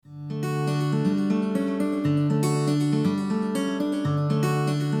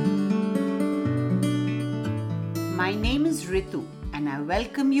Ritu and I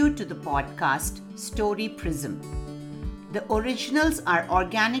welcome you to the podcast Story Prism. The originals are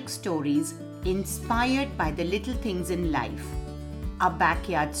organic stories inspired by the little things in life. A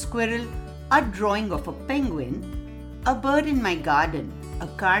backyard squirrel, a drawing of a penguin, a bird in my garden, a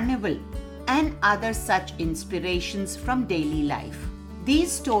carnival, and other such inspirations from daily life.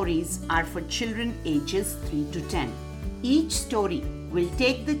 These stories are for children ages 3 to 10. Each story will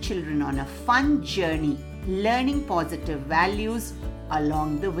take the children on a fun journey, learning positive values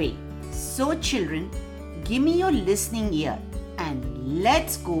along the way. So children, give me your listening ear and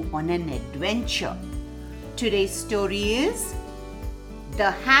let's go on an adventure. Today's story is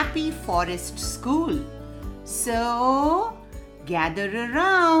The Happy Forest School. So, gather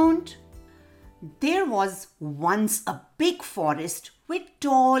around. There was once a big forest with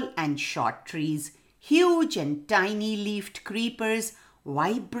tall and short trees, huge and tiny leafed creepers,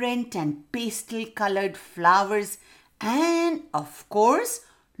 vibrant and pastel-colored flowers, and, of course,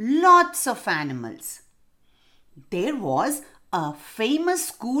 lots of animals. There was a famous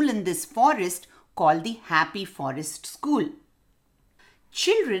school in this forest called the Happy Forest School.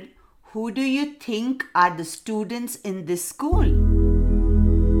 Children, who do you think are the students in this school?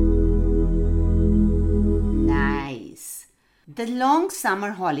 Nice. The long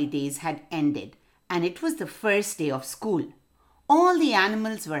summer holidays had ended and it was the first day of school. All the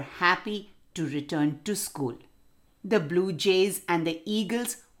animals were happy to return to school. The blue jays and the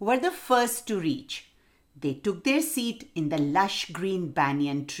eagles were the first to reach. They took their seat in the lush green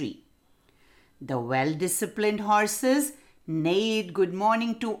banyan tree. The well-disciplined horses neighed good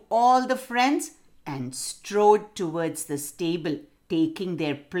morning to all the friends and strode towards the stable, taking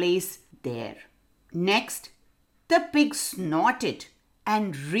their place there. Next, the pig snorted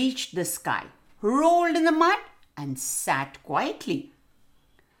and reached the sky, rolled in the mud and sat quietly.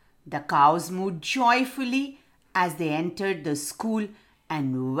 The cows moved joyfully as they entered the school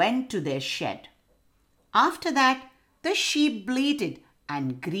and went to their shed. After that, the sheep bleated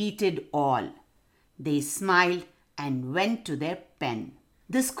and greeted all. They smiled and went to their pen.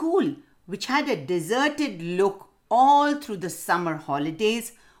 The school, which had a deserted look all through the summer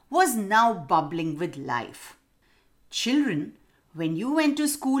holidays, was now bubbling with life. Children, when you went to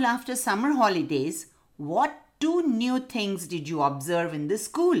school after summer holidays, what 2 new things did you observe in the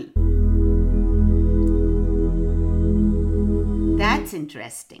school? That's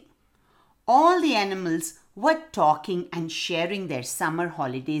interesting. All the animals were talking and sharing their summer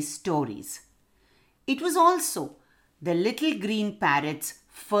holiday stories. It was also the little green parrot's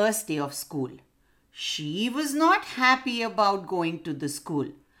first day of school. She was not happy about going to the school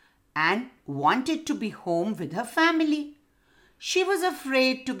and wanted to be home with her family. She was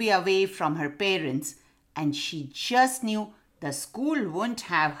afraid to be away from her parents and she just knew the school wouldn't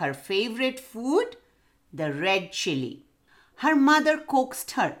have her favorite food, the red chili. Her mother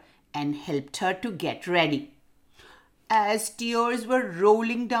coaxed her and helped her to get ready. As tears were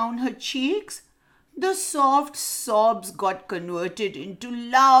rolling down her cheeks, the soft sobs got converted into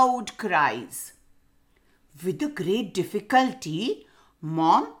loud cries. With a great difficulty,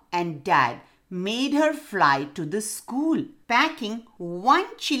 Mom and Dad made her fly to the school, packing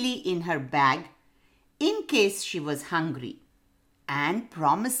 1 chili in her bag in case she was hungry, and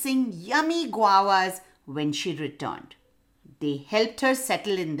promising yummy guavas when she returned. They helped her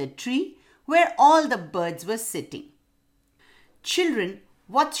settle in the tree where all the birds were sitting. Children,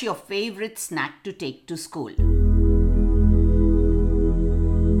 what's your favorite snack to take to school?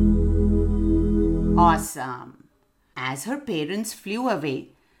 Awesome! As her parents flew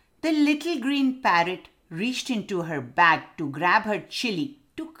away, the little green parrot reached into her bag to grab her chili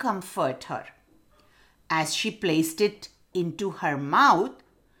to comfort her. As she placed it into her mouth,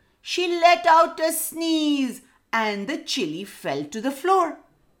 she let out a sneeze and the chili fell to the floor.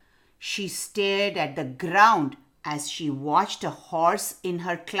 She stared at the ground as she watched a horse in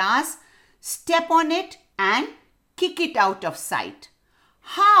her class step on it and kick it out of sight.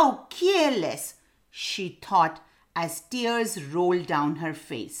 How careless, she thought as tears rolled down her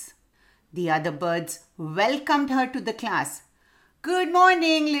face. The other birds welcomed her to the class. Good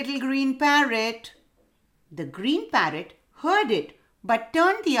morning, little green parrot. The green parrot heard it but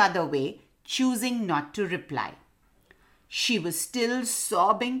turned the other way, choosing not to reply. She was still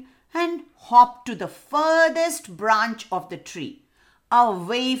sobbing and hopped to the furthest branch of the tree,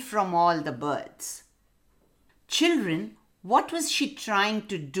 away from all the birds. Children, what was she trying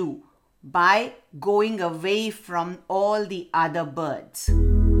to do by going away from all the other birds?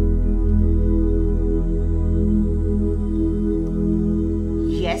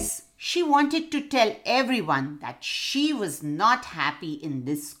 Yes, she wanted to tell everyone that she was not happy in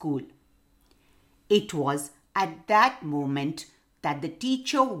this school. It was at that moment that the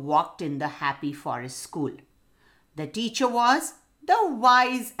teacher walked in the Happy Forest School. The teacher was the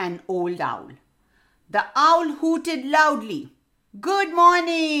wise and old owl. The owl hooted loudly. "Good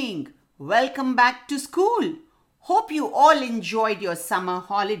morning! Welcome back to school. Hope you all enjoyed your summer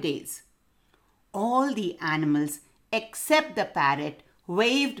holidays." All the animals except the parrot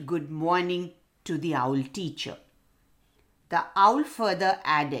waved good morning to the owl teacher. The owl further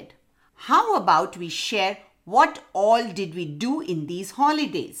added, "How about we share what all did we do in these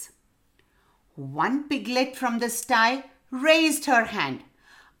holidays?" One piglet from the sty raised her hand.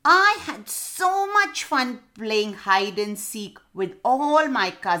 "I had so much fun playing hide and seek with all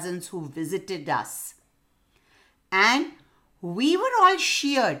my cousins who visited us. And we were all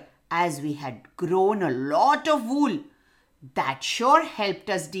cheered as we had grown a lot of wool. That sure helped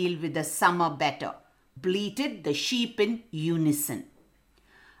us deal with the summer better," bleated the sheep in unison.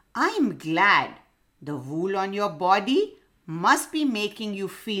 "I'm glad. The wool on your body must be making you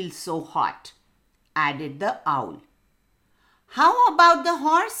feel so hot," added the owl. "How about the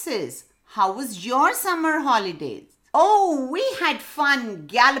horses? How was your summer holidays?" "Oh, we had fun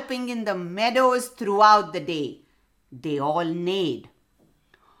galloping in the meadows throughout the day," they all neighed.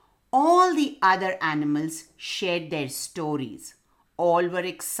 All the other animals shared their stories. All were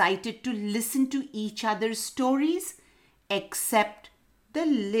excited to listen to each other's stories, except the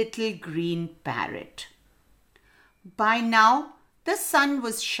little green parrot. By now, the sun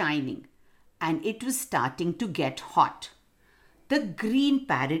was shining and it was starting to get hot. The green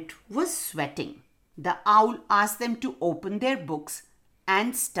parrot was sweating. The owl asked them to open their books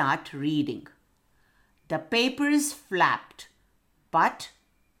and start reading. The papers flapped, but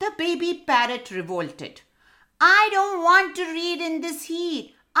the baby parrot revolted. "I don't want to read in this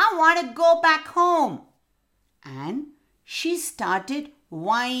heat. I want to go back home." And she started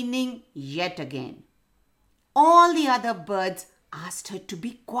whining yet again. All the other birds asked her to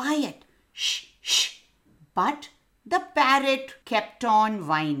be quiet. "Shh, shh." But the parrot kept on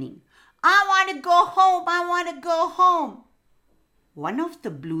whining. "I want to go home. I want to go home." One of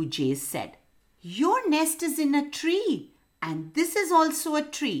the blue jays said, "Your nest is in a tree, and this is also a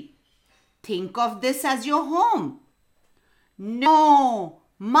tree. Think of this as your home." "No,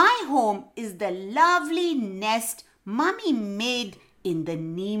 my home is the lovely nest Mummy made in the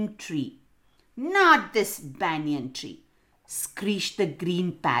neem tree, not this banyan tree," screeched the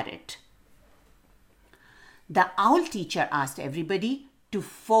green parrot. The owl teacher asked everybody to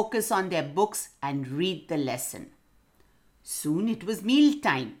focus on their books and read the lesson. Soon it was meal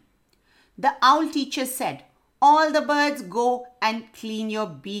time. The owl teacher said, "All the birds go and clean your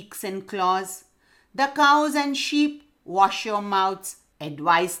beaks and claws. The cows and sheep wash your mouths,"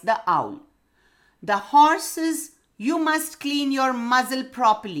 advised the owl. "The horses, you must clean your muzzle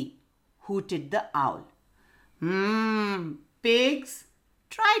properly," hooted the owl. Pigs,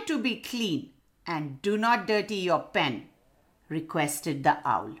 try to be clean and do not dirty your pen," requested the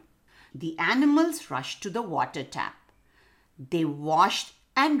owl. The animals rushed to the water tap. They washed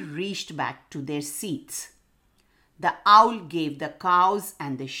and reached back to their seats. The owl gave the cows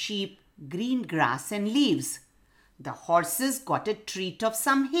and the sheep green grass and leaves. The horses got a treat of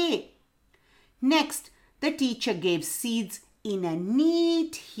some hay. Next, the teacher gave seeds in a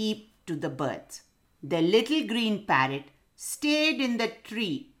neat heap to the birds. The little green parrot stayed in the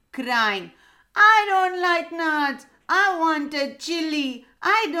tree, crying, "I don't like nuts. I want a chili.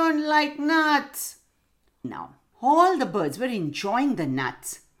 I don't like nuts." Now, all the birds were enjoying the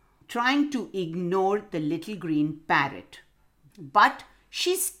nuts, trying to ignore the little green parrot. But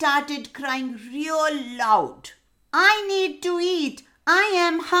she started crying real loud. "I need to eat. I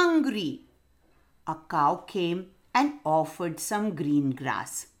am hungry." A cow came and offered some green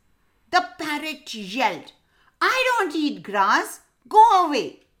grass. The parrot yelled, "I don't eat grass. Go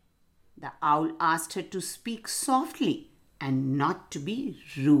away." The owl asked her to speak softly and not to be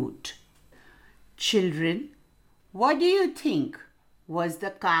rude. Children, what do you think? Was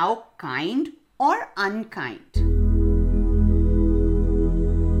the cow kind or unkind?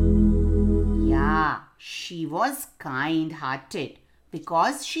 Yeah, she was kind-hearted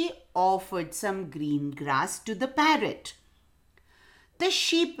because she offered some green grass to the parrot. The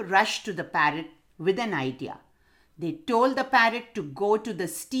sheep rushed to the parrot with an idea. They told the parrot to go to the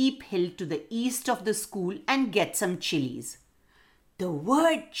steep hill to the east of the school and get some chilies. The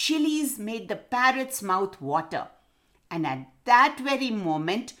word chilies made the parrot's mouth water, and at that very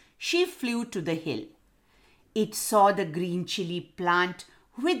moment she flew to the hill. It saw the green chili plant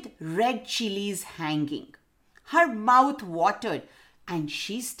with red chilies hanging. Her mouth watered and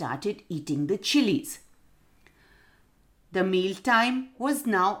she started eating the chilies. The mealtime was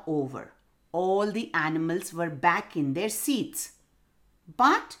now over. all the animals were back in their seats.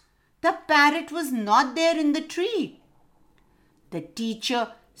 But the parrot was not there in the tree. The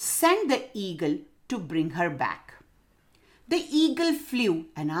teacher sent the eagle to bring her back. The eagle flew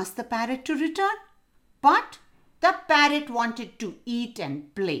and asked the parrot to return, but the parrot wanted to eat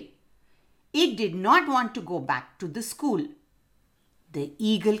and play. It did not want to go back to the school. The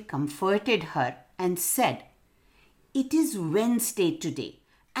eagle comforted her and said, "It is Wednesday today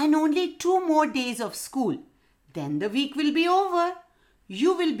and only 2 more days of school. Then the week will be over.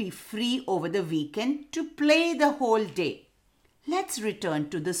 You will be free over the weekend to play the whole day. Let's return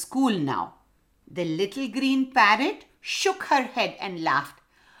to the school now." The little green parrot shook her head and laughed.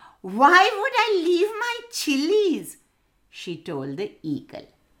 "Why would I leave my chilies?" she told the eagle.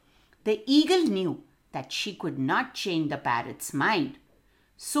 The eagle knew that she could not change the parrot's mind,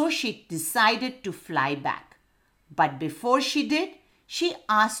 so she decided to fly back. But before she did, she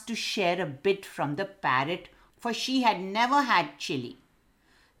asked to share a bit from the parrot, for she had never had chili.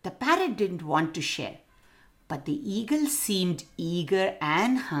 The parrot didn't want to share, but the eagle seemed eager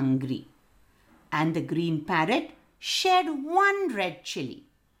and hungry, and the green parrot shared 1 red chili.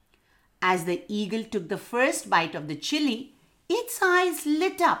 As the eagle took the first bite of the chili, its eyes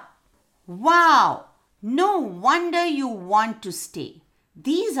lit up. "Wow! No wonder you want to stay.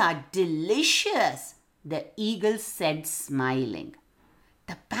 These are delicious," the eagle said, smiling.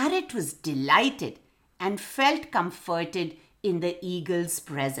 The parrot was delighted and felt comforted in the eagle's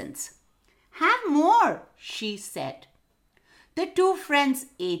presence. "Have more," she said. The 2 friends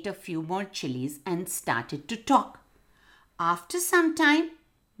ate a few more chilies and started to talk. After some time,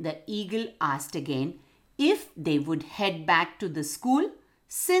 the eagle asked again if they would head back to the school,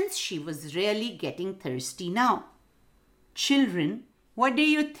 since she was really getting thirsty now. Children, what do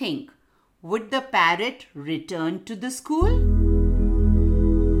you think? Would the parrot return to the school?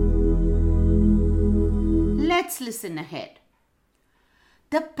 Let's listen ahead.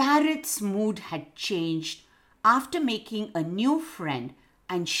 The parrot's mood had changed after making a new friend,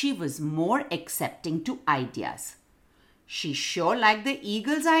 and she was more accepting to ideas. She sure liked the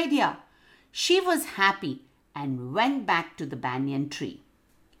eagle's idea. She was happy and went back to the banyan tree.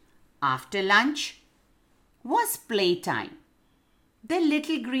 After lunch was playtime. The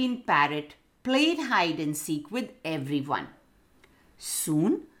little green parrot played hide and seek with everyone.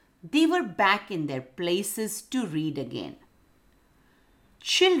 Soon they were back in their places to read again.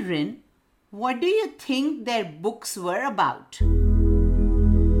 Children, what do you think their books were about?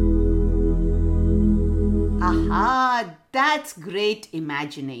 Aha, that's great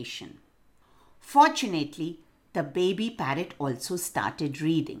imagination. Fortunately, the baby parrot also started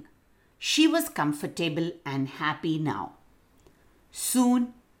reading. She was comfortable and happy now.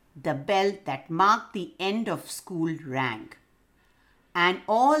 Soon, the bell that marked the end of school rang, and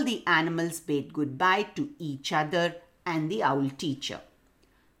all the animals bade goodbye to each other and the owl teacher.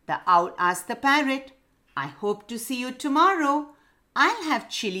 The owl asked the parrot, "I hope to see you tomorrow. I'll have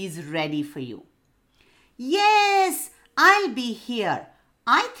chilies ready for you." "Yes, I'll be here.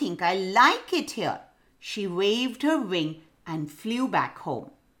 I think I like it here." She waved her wing and flew back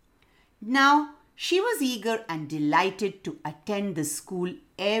home. Now, she was eager and delighted to attend the school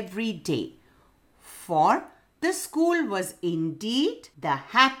every day, for the school was indeed the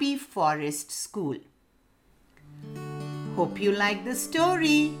Happy Forest School. Hope you like the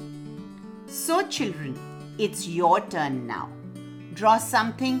story. So children, it's your turn now. Draw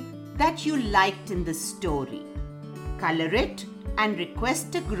something that you liked in the story. Color it and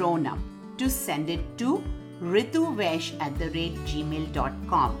request a grown-up to send it to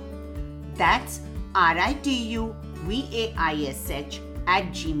rituvesh@gmail.com. That's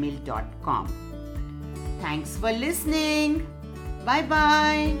rituvash@gmail.com. Thanks for listening.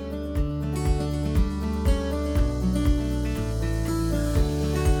 Bye-bye.